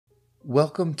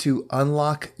Welcome to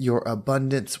Unlock Your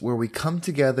Abundance, where we come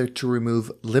together to remove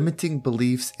limiting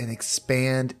beliefs and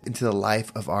expand into the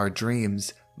life of our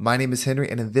dreams. My name is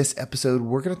Henry, and in this episode,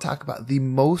 we're going to talk about the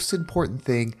most important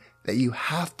thing that you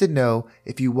have to know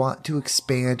if you want to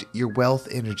expand your wealth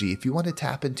energy. If you want to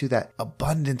tap into that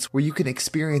abundance where you can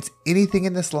experience anything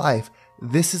in this life,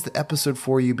 this is the episode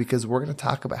for you, because we're going to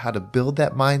talk about how to build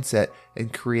that mindset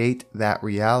and create that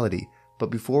reality. But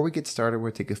before we get started,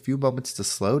 we're going to take a few moments to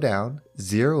slow down,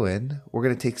 zero in. We're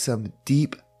going to take some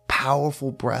deep,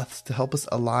 powerful breaths to help us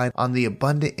align on the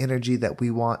abundant energy that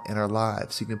we want in our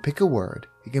lives. So you can pick a word.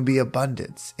 It can be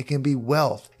abundance. It can be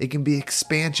wealth. It can be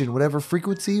expansion, whatever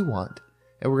frequency you want.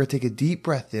 And we're going to take a deep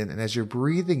breath in. And as you're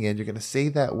breathing in, you're going to say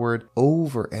that word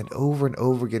over and over and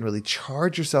over again. Really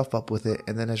charge yourself up with it.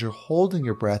 And then as you're holding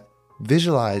your breath,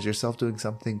 visualize yourself doing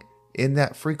something in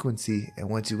that frequency. And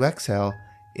once you exhale,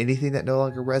 anything that no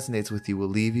longer resonates with you will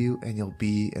leave you, and you'll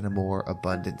be in a more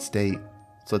abundant state.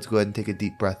 So let's go ahead and take a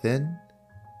deep breath in.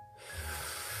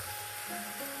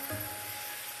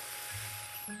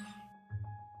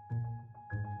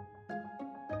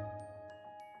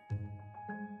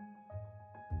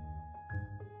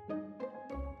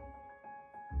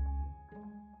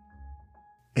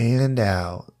 And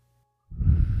out.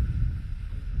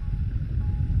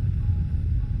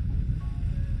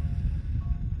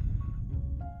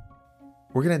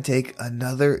 We're going to take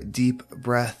another deep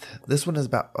breath. This one is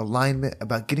about alignment,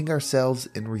 about getting ourselves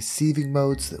in receiving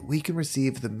mode so that we can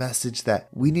receive the message that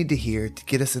we need to hear to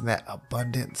get us in that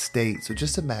abundant state. So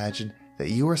just imagine that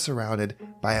you are surrounded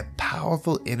by a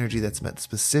powerful energy that's meant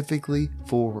specifically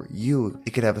for you.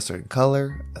 It could have a certain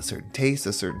color, a certain taste,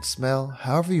 a certain smell,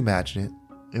 however you imagine it.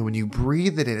 And when you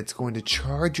breathe it in, it's going to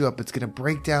charge you up. It's going to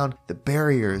break down the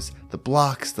barriers, the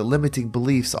blocks, the limiting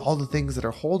beliefs, all the things that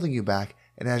are holding you back.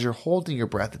 And as you're holding your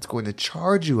breath, it's going to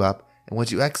charge you up. And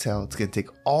once you exhale, it's going to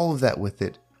take all of that with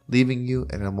it, leaving you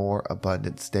in a more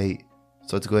abundant state.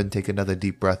 So let's go ahead and take another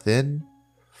deep breath in.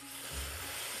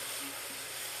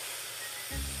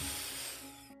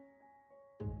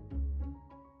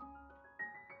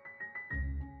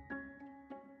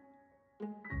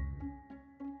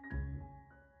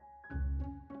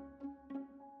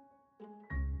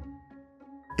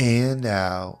 And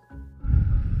out.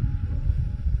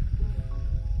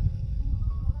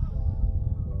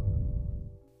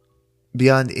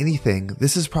 Beyond anything,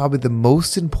 this is probably the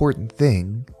most important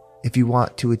thing if you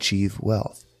want to achieve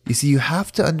wealth. You see, you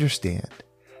have to understand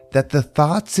that the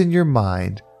thoughts in your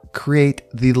mind create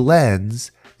the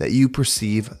lens that you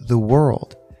perceive the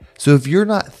world. So if you're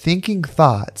not thinking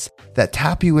thoughts that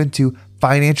tap you into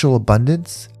financial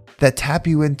abundance, that tap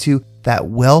you into that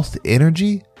wealth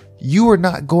energy, you are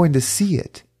not going to see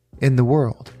it in the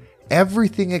world.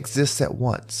 Everything exists at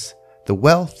once. The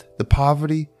wealth, the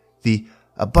poverty, the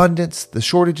abundance, the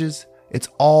shortages, it's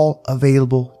all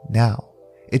available now.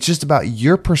 It's just about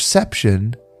your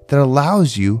perception that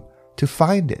allows you to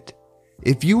find it.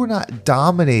 If you are not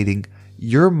dominating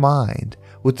your mind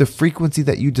with the frequency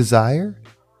that you desire,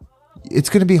 it's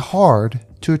going to be hard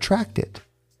to attract it,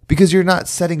 because you're not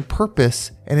setting purpose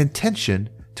and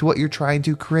intention to what you're trying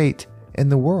to create in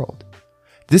the world.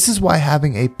 This is why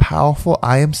having a powerful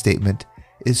I am statement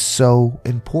is so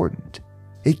important.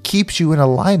 It keeps you in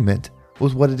alignment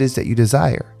with what it is that you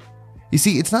desire. You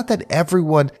see, it's not that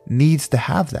everyone needs to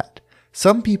have that.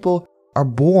 Some people are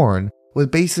born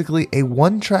with basically a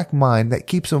one-track mind that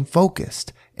keeps them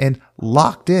focused and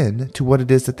locked in to what it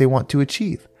is that they want to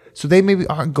achieve. So they maybe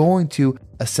aren't going to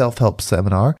a self-help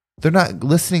seminar. They're not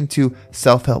listening to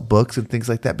self-help books and things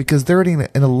like that, because they're already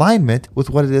in alignment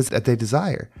with what it is that they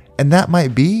desire. And that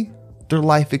might be their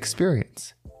life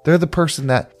experience. They're the person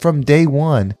that from day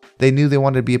one, they knew they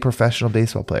wanted to be a professional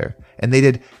baseball player, and they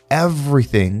did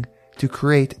everything to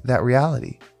create that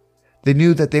reality. They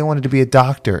knew that they wanted to be a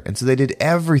doctor, and so they did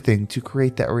everything to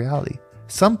create that reality.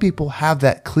 Some people have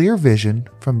that clear vision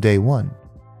from day one.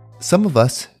 Some of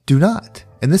us do not,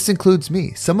 and this includes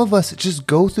me. Some of us just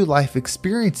go through life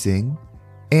experiencing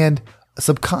and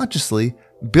subconsciously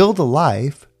build a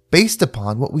life based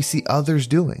upon what we see others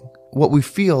doing, what we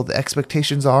feel the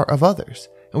expectations are of others.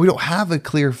 And we don't have a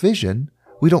clear vision.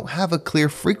 We don't have a clear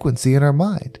frequency in our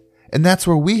mind. And that's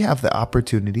where we have the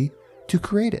opportunity to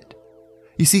create it.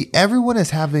 You see, everyone is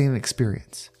having an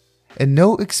experience, and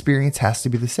no experience has to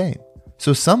be the same.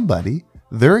 So somebody,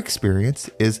 their experience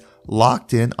is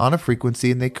locked in on a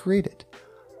frequency and they create it.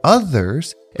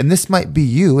 Others, and this might be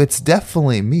you, it's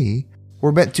definitely me,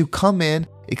 we're meant to come in,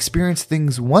 experience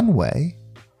things one way,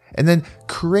 and then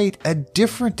create a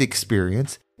different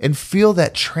experience and feel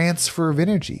that transfer of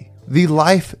energy, the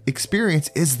life experience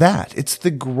is that. It's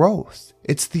the growth.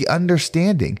 It's the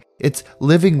understanding. It's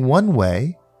living one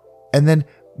way and then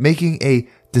making a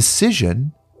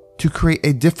decision to create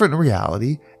a different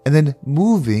reality and then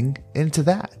moving into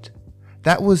that.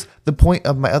 That was the point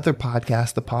of my other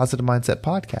podcast, the Positive Mindset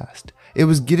Podcast. It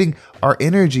was getting our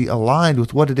energy aligned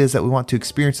with what it is that we want to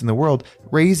experience in the world,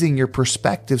 raising your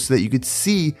perspective so that you could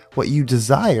see what you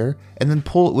desire and then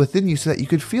pull it within you so that you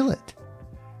could feel it.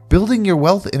 Building your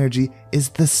wealth energy is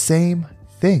the same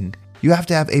thing. You have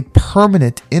to have a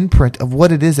permanent imprint of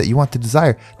what it is that you want to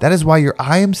desire. That is why your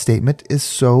I am statement is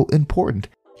so important.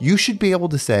 You should be able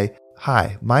to say,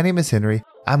 hi, my name is Henry.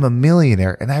 I'm a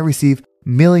millionaire and I receive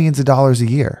millions of dollars a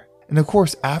year. And of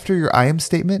course, after your I am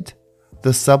statement,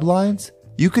 the sublines,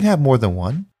 you can have more than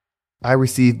one. I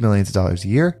receive millions of dollars a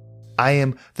year. I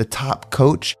am the top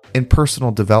coach in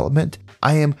personal development.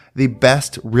 I am the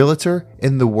best realtor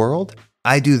in the world.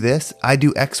 I do this. I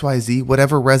do XYZ,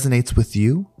 whatever resonates with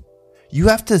you. You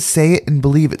have to say it and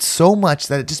believe it so much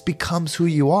that it just becomes who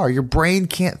you are. Your brain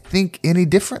can't think any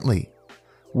differently.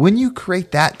 When you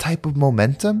create that type of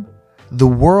momentum, the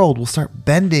world will start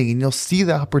bending and you'll see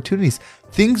the opportunities.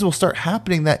 Things will start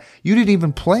happening that you didn't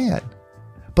even plan.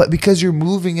 But because you're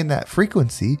moving in that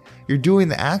frequency, you're doing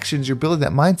the actions, you're building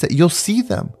that mindset, you'll see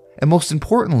them. And most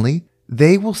importantly,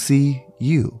 they will see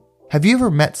you. Have you ever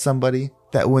met somebody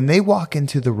that when they walk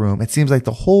into the room, it seems like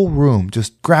the whole room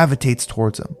just gravitates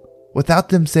towards them without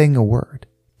them saying a word?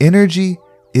 Energy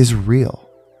is real.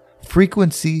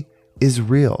 Frequency is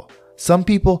real. Some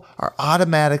people are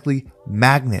automatically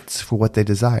magnets for what they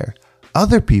desire.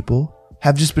 Other people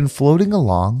have just been floating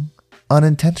along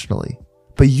unintentionally.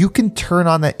 But you can turn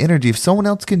on that energy. If someone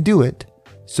else can do it,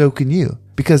 so can you.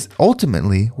 Because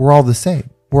ultimately, we're all the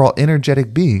same. We're all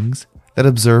energetic beings that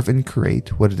observe and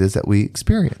create what it is that we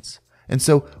experience. And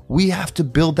so we have to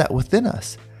build that within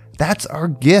us. That's our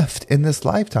gift in this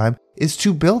lifetime, is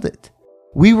to build it.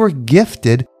 We were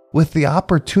gifted with the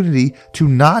opportunity to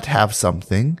not have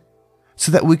something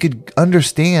so that we could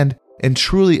understand and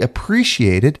truly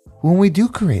appreciate it when we do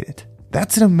create it.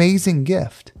 That's an amazing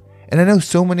gift. And I know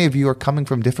so many of you are coming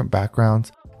from different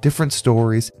backgrounds, different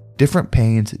stories, different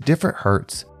pains, different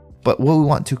hurts. But what we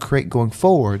want to create going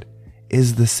forward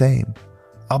is the same.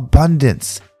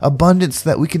 Abundance. Abundance so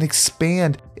that we can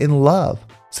expand in love,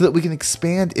 so that we can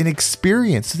expand in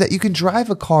experience, so that you can drive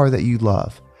a car that you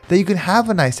love, that you can have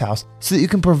a nice house, so that you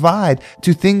can provide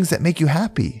to things that make you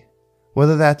happy.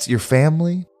 Whether that's your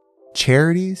family,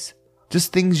 charities,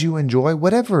 just things you enjoy,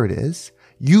 whatever it is,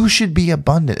 you should be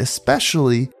abundant,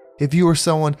 especially if you are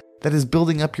someone that is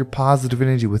building up your positive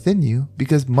energy within you,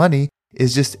 because money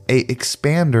is just an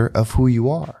expander of who you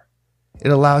are.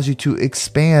 It allows you to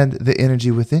expand the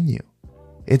energy within you.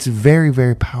 It's very,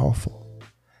 very powerful.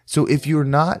 So if you're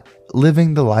not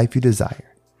living the life you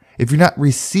desire, if you're not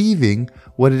receiving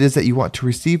what it is that you want to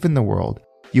receive in the world,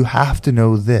 you have to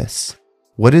know this.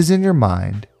 What is in your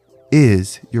mind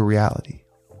is your reality.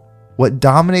 What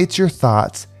dominates your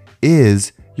thoughts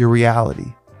is your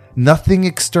reality. Nothing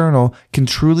external can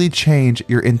truly change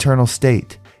your internal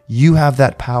state. You have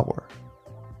that power.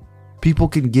 People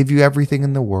can give you everything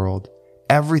in the world.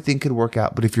 Everything could work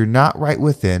out, but if you're not right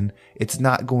within, it's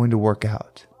not going to work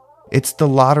out. It's the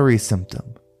lottery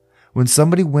symptom. When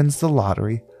somebody wins the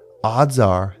lottery, odds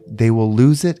are they will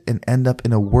lose it and end up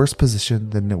in a worse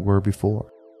position than they were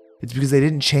before. It's because they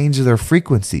didn't change their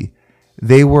frequency.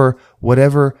 They were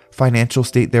whatever financial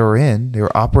state they were in. They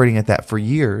were operating at that for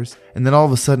years, and then all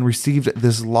of a sudden received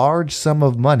this large sum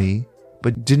of money,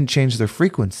 but didn't change their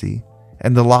frequency.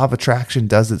 And the law of attraction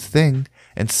does its thing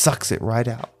and sucks it right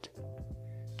out.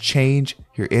 Change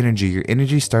your energy. Your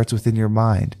energy starts within your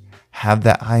mind. Have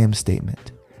that I am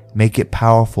statement. Make it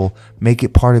powerful. Make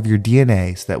it part of your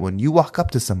DNA so that when you walk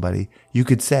up to somebody, you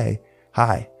could say,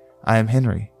 hi, I am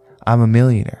Henry. I'm a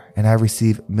millionaire and I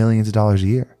receive millions of dollars a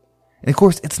year. And of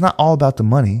course, it's not all about the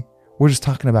money. We're just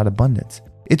talking about abundance.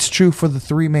 It's true for the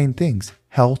three main things: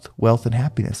 health, wealth, and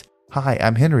happiness. Hi,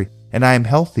 I'm Henry, and I am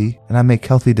healthy, and I make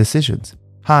healthy decisions.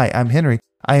 Hi, I'm Henry.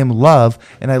 I am love,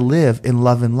 and I live in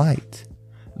love and light.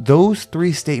 Those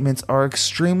three statements are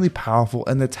extremely powerful,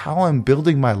 and that's how I'm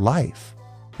building my life.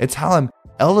 It's how I'm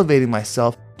elevating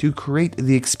myself to create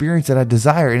the experience that I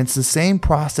desire, and it's the same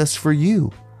process for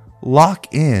you.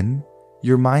 Lock in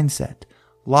your mindset.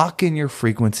 Lock in your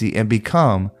frequency and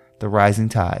become the rising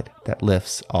tide that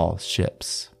lifts all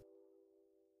ships.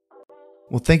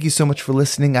 Well, thank you so much for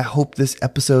listening. I hope this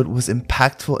episode was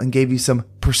impactful and gave you some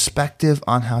perspective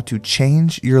on how to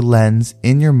change your lens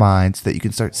in your mind so that you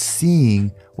can start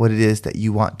seeing what it is that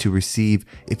you want to receive.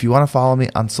 If you want to follow me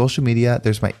on social media,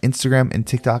 there's my Instagram and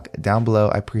TikTok down below.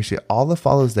 I appreciate all the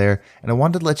follows there. And I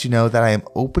wanted to let you know that I am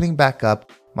opening back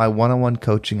up my one-on-one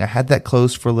coaching. I had that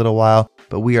closed for a little while,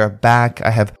 but we are back.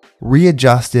 I have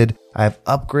readjusted. I have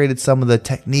upgraded some of the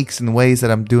techniques and ways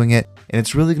that I'm doing it. And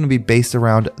it's really going to be based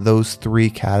around those three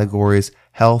categories: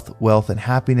 health, wealth, and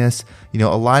happiness.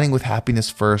 Aligning with happiness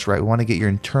first, right? We want to get your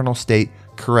internal state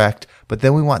correct, but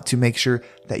then we want to make sure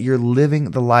that you're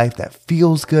living the life that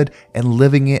feels good and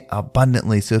living it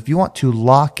abundantly. So if you want to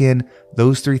lock in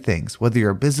those three things, whether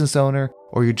you're a business owner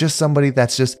or you're just somebody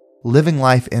that's just living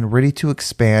life and ready to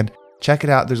expand, check it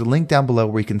out. There's a link down below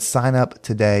where you can sign up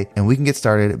today and we can get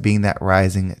started being that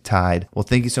rising tide. Well,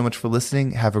 thank you so much for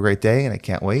listening. Have a great day, and I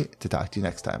can't wait to talk to you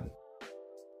next time.